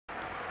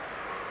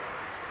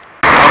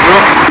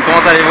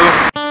allez-vous?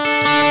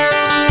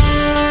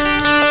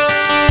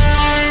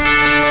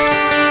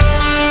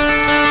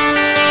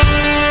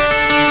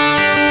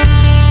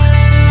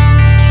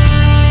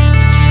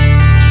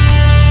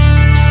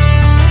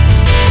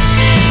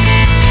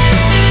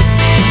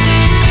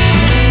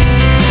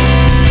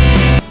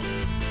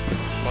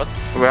 What?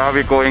 Where are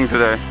we going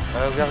today?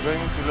 We are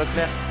going to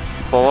Leclerc.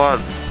 For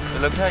what?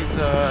 Leclerc is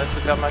a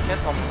supermarket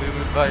and we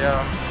will buy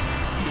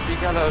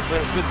typical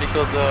French food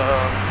because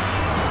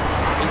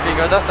in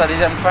Pigodas I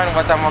didn't find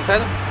what I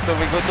wanted, so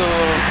we go to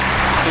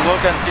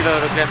walk until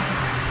Leclerc.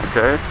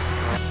 Okay.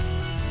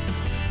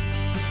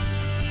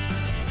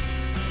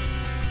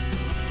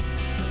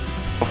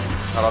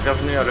 Alors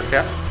bienvenue à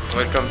Leclerc.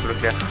 Welcome to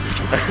Leclerc.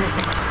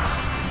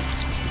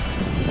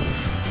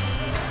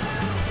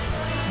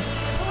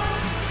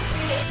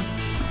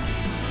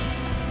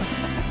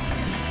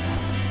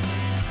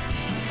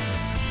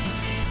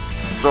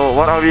 So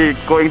what are we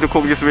going to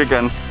cook this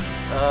weekend?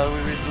 We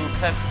will do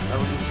crêpe. I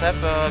will do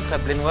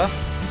crêpe blé noir,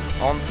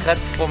 and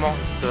crêpe froment.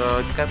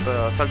 It's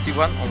crêpe salty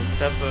one, and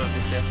crêpe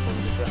dessert for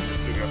dessert with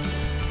sugar.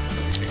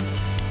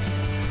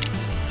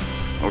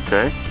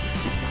 Okay.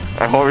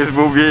 I hope it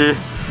will be...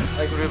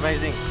 It will be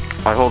amazing.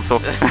 I hope so.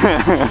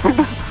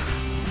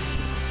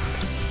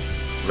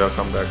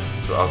 Welcome back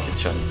to our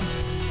kitchen.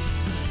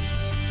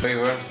 Very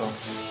welcome.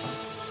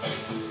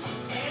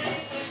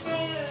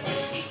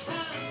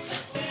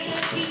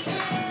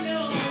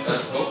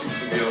 Let's hope it's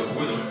going to be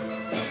good.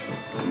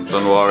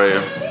 Don't worry.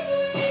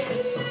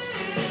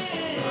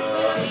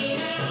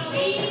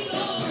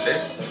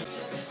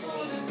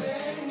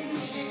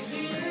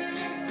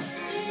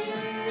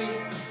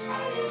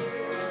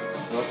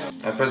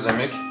 I put the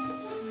milk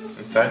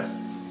inside.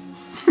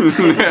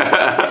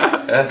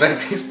 I'm trying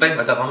to explain,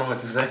 but I don't know what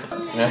to say.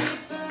 Yeah.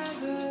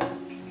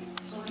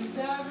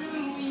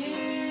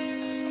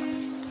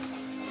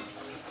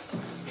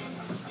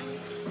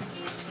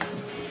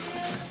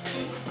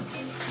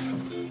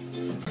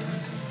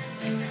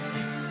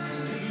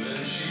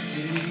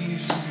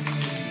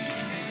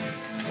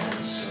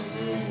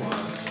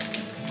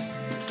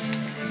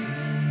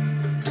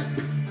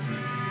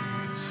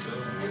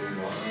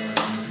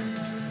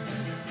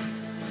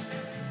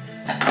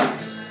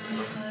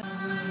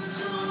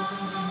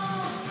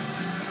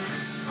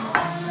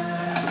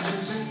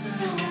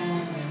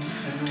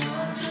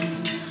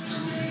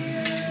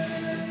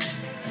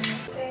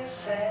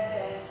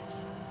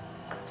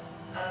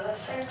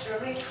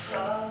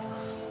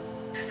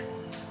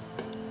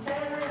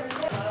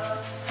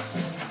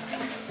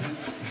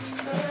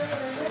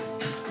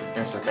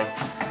 It's okay.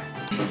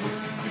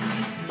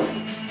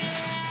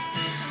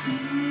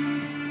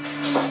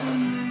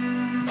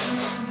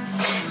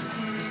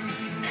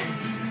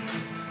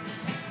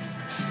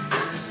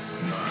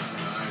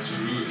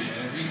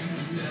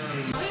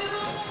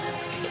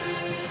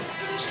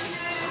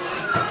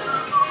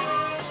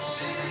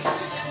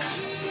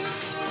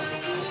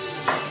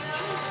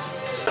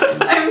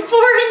 I'm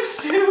pouring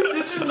soup.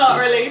 This is not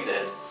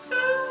related.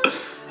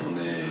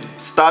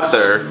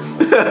 Starter.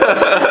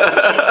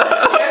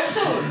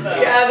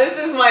 Yeah, this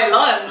is my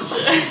lunch.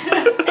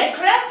 And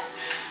crepes?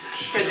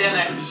 For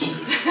dinner.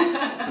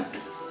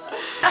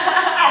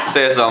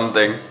 Say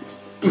something.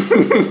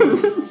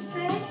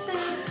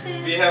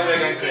 We have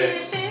vegan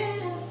crepes.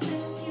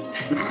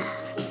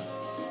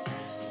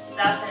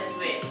 Salt and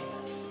sweet.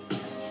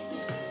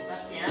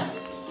 Yeah.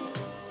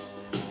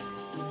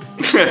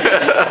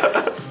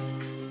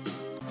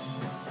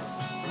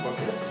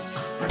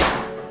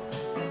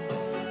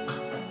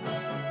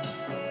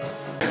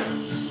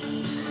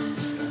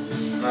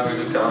 Now we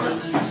do caramel.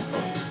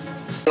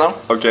 No?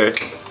 Okay.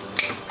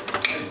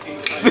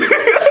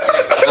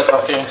 That's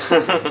okay.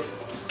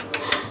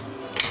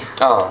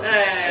 Ah.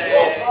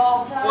 Hey.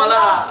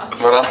 Voila.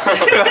 Voilà.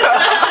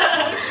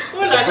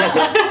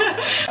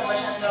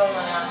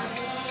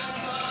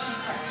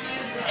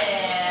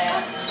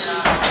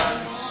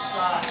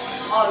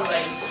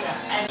 Always.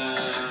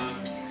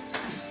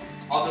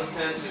 Other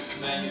tenses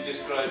mainly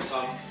describe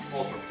some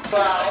author.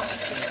 Wow.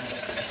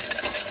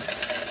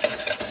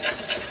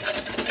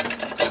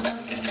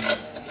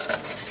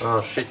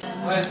 Oh shit.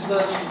 I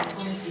studied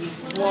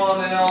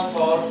 1 and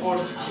alpha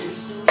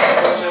Portuguese,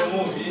 such a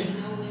movie,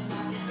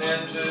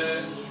 and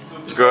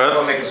Good.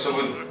 Don't make it so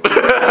good.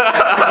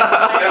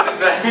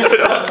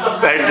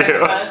 Thank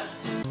you.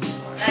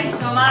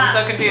 I'm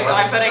so confused. Am I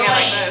putting it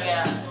like this?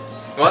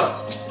 What?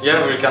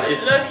 Yeah, we can eat.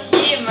 Look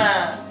him.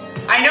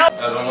 I know.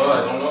 I don't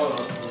know.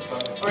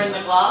 Or in the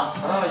glass.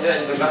 Oh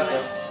yeah, in the glass,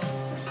 yeah.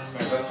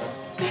 In the glass,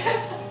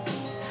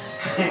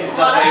 yeah. It's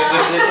not very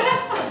flexible.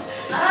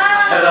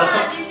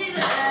 Ah, this is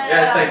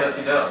Yeah, it takes a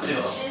cider.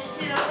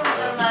 It's from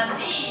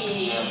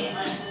Normandy.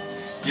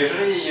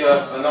 Usually you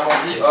have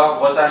Normandy or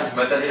Bretagne,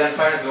 but I didn't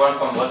find the one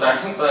from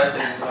Bretagne, so I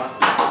take this one.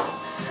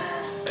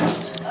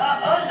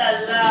 Oh la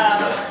la.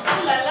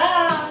 Oh la la.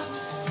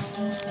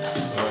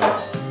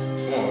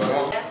 Oh,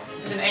 vraiment.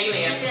 It's an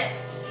alien.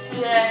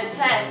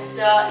 Test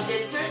the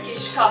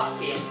Turkish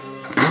coffee.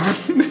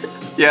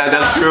 Yeah,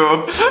 that's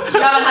true.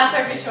 You haven't had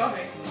Turkish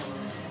coffee.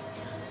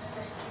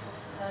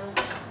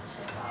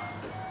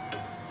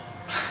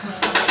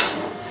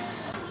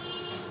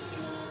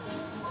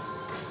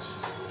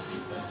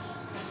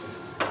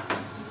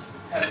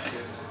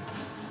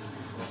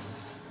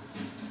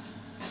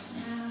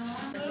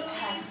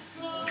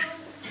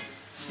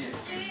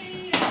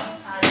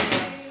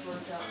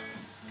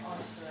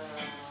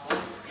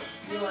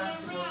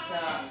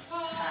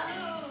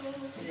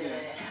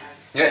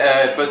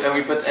 Yeah, but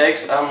we put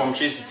eggs, almond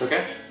cheese. It's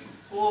okay.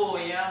 Oh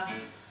yeah.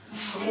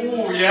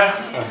 Oh yeah.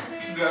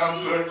 The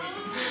answer.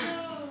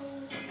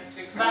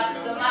 But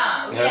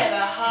Thomas, we Yeah. have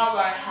a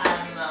Harvard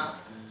ham.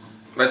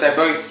 But I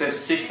bought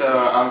 6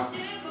 ham.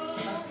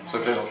 It's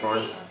okay, don't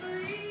worry.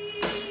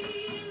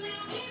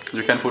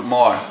 You can put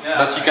more. Yeah,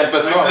 But you can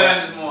put my more, plan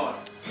yeah. is more.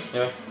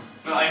 Yeah.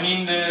 No, I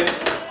mean the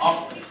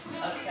after.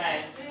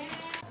 Okay.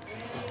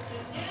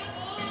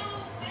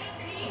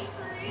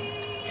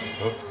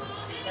 Oh.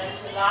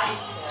 That's like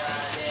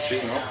the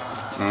Cheese, no?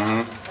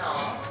 Mm-hmm. no.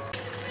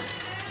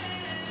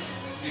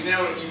 You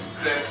never eat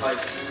crepe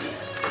like this.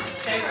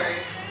 Savory.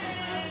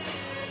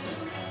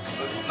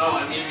 But no,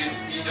 I mean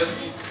you just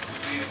eat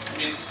with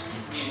meat.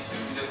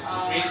 You just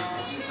put meat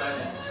inside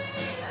it.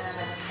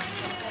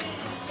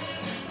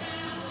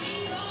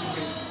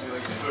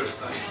 Like the first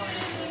time.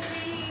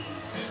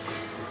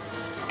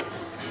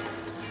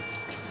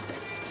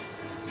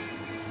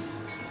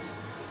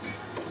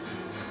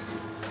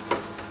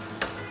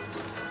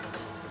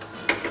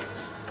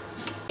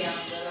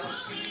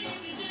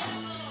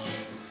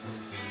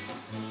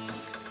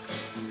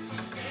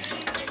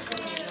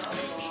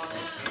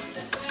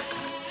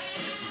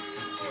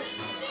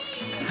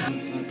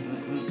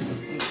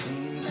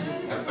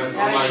 I put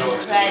all my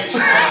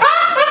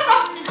own.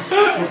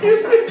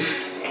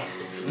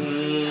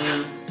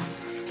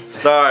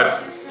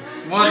 Start.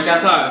 One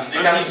time.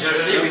 You can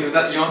usually with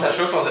that. You want a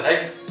show for the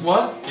eggs?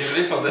 What?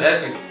 Usually for the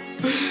eggs, we.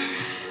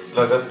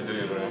 So like that we do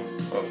usually.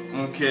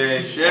 Oh. Okay,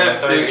 And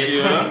chef, after you thank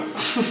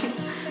eat.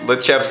 you.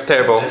 The chef's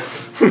table.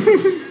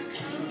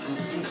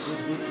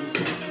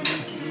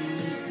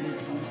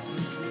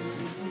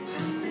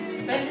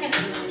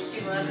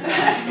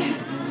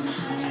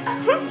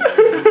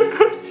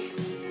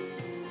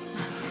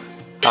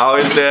 How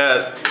is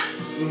that?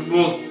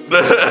 Good.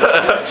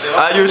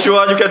 Are you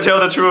sure you can tell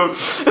the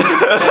truth?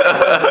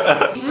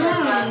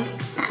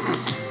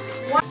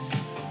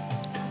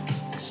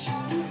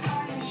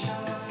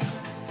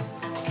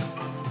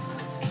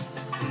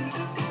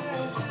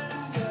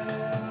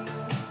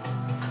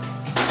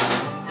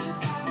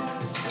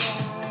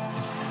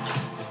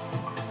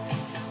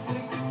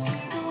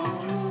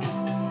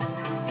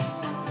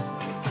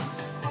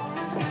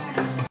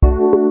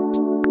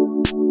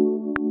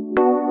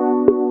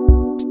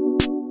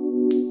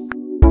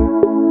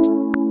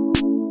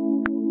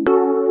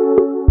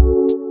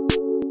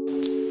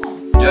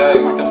 Yeah,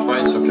 we can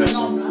try. It's okay.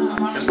 So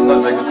just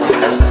not very good for the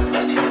eggs.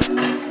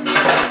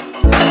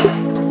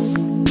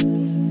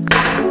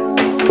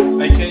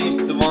 I can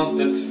eat the ones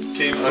that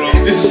came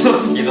from this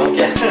one. You don't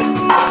care.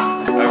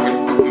 I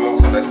will put more.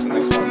 So that's the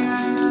next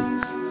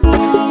one.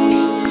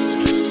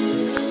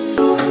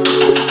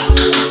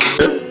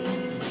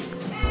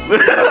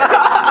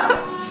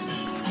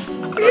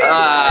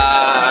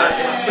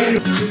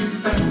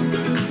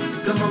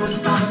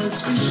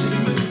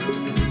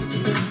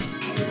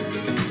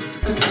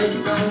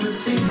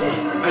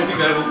 I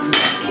think I will put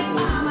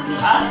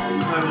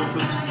I will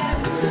put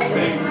the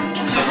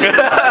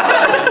same.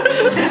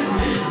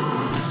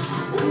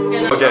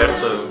 Okay.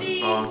 So,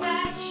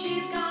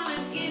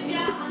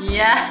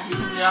 Yeah.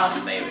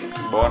 Yes, baby.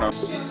 Buono.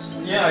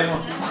 Yeah, I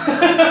want.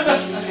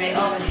 Okay,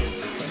 already.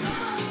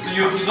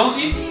 You don't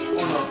eat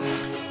or not?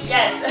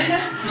 Yes.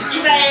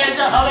 If I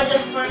don't order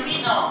just for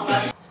me, no.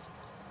 But